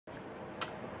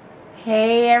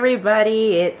Hey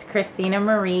everybody, it's Christina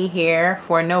Marie here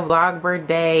for NoVLOGber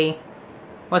day,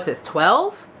 what's this,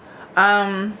 12?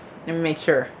 Let me make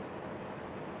sure.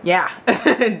 Yeah,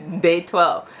 day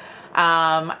 12.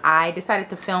 I decided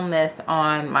to film this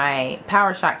on my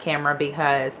PowerShot camera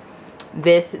because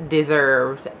this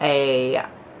deserves a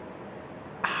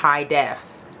high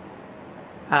def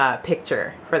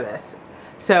picture for this.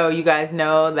 So you guys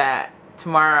know that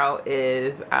tomorrow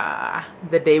is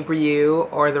the debut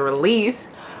or the release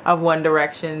of One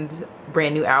Direction's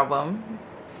brand new album,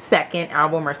 second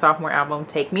album or sophomore album,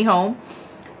 Take Me Home.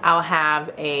 I'll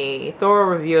have a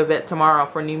thorough review of it tomorrow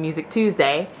for New Music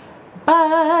Tuesday,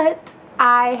 but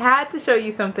I had to show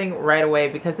you something right away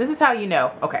because this is how you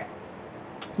know. Okay,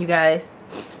 you guys,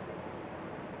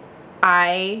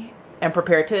 I am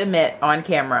prepared to admit on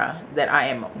camera that I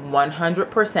am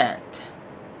 100%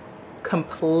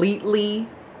 completely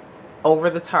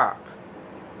over the top,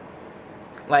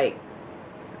 like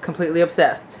completely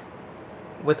obsessed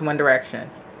with One Direction.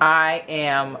 I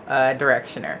am a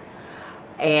Directioner,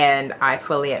 and I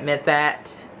fully admit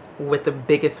that with the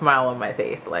biggest smile on my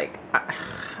face. Like,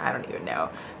 I don't even know.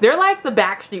 They're like the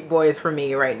Backstreet Boys for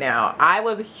me right now. I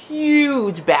was a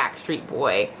huge Backstreet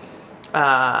Boy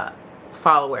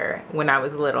follower when I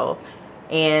was little,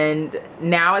 and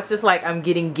now it's just like I'm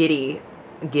getting giddy.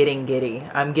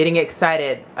 I'm getting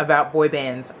excited about boy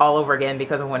bands all over again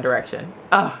because of One Direction.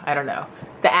 Oh, I don't know.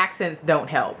 The accents don't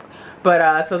help.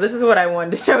 But so this is what I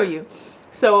wanted to show you.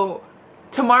 So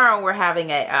tomorrow we're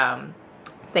having a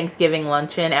Thanksgiving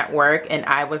luncheon at work, and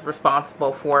I was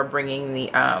responsible for bringing the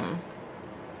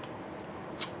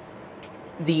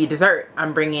dessert.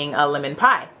 I'm bringing a lemon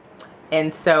pie.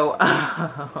 And so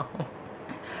I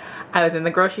was in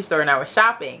the grocery store and I was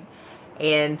shopping.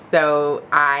 And so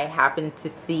I happened to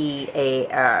see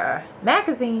a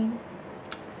magazine.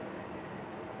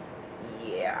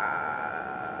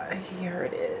 Yeah, here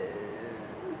it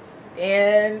is.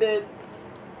 And it's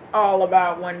all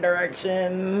about One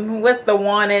Direction with the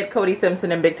Wanted, Cody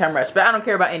Simpson, and Big Time Rush. But I don't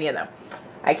care about any of them.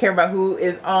 I care about who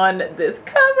is on this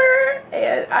cover.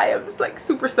 And I am just like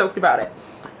super stoked about it.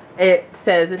 It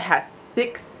says it has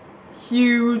 6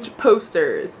 huge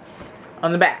posters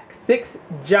on the back. 6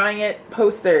 giant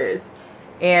posters,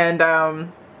 and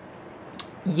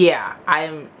yeah,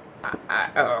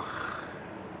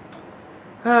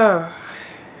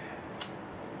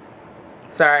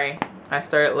 sorry, I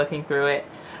started looking through it.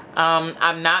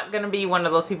 I'm not gonna be one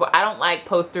of those people. I don't like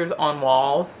posters on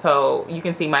walls, so you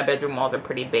can see my bedroom walls are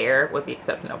pretty bare with the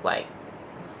exception of like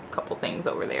a couple things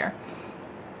over there,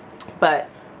 but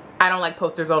I don't like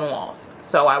posters on walls,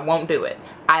 so I won't do it.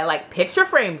 I like picture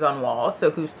frames on walls, so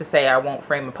who's to say I won't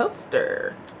frame a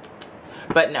poster?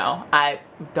 But no, I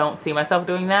don't see myself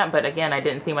doing that. But again, I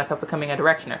didn't see myself becoming a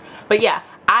Directioner. But yeah,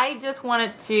 I just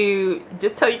wanted to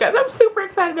just tell you guys I'm super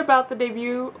excited about the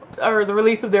debut or the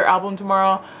release of their album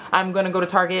tomorrow. I'm gonna go to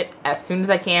Target as soon as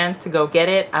I can to go get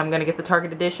it. I'm gonna get the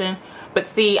Target edition. But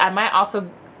see, I might also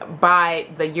buy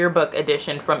the yearbook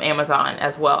edition from Amazon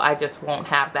as well. I just won't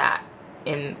have that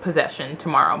in possession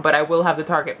tomorrow, but I will have the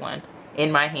Target one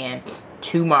in my hand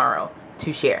tomorrow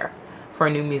to share for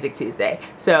New Music Tuesday.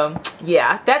 So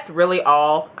yeah, that's really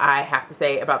all I have to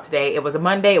say about today. It was a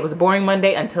Monday. It was a boring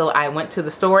Monday until I went to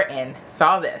the store and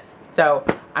saw this. So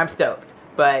I'm stoked,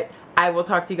 but I will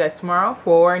talk to you guys tomorrow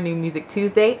for New Music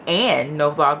Tuesday and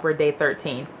NoVLOGber day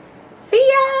 13. See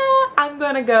ya! I'm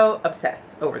gonna go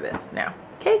obsess over this now.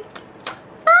 Okay?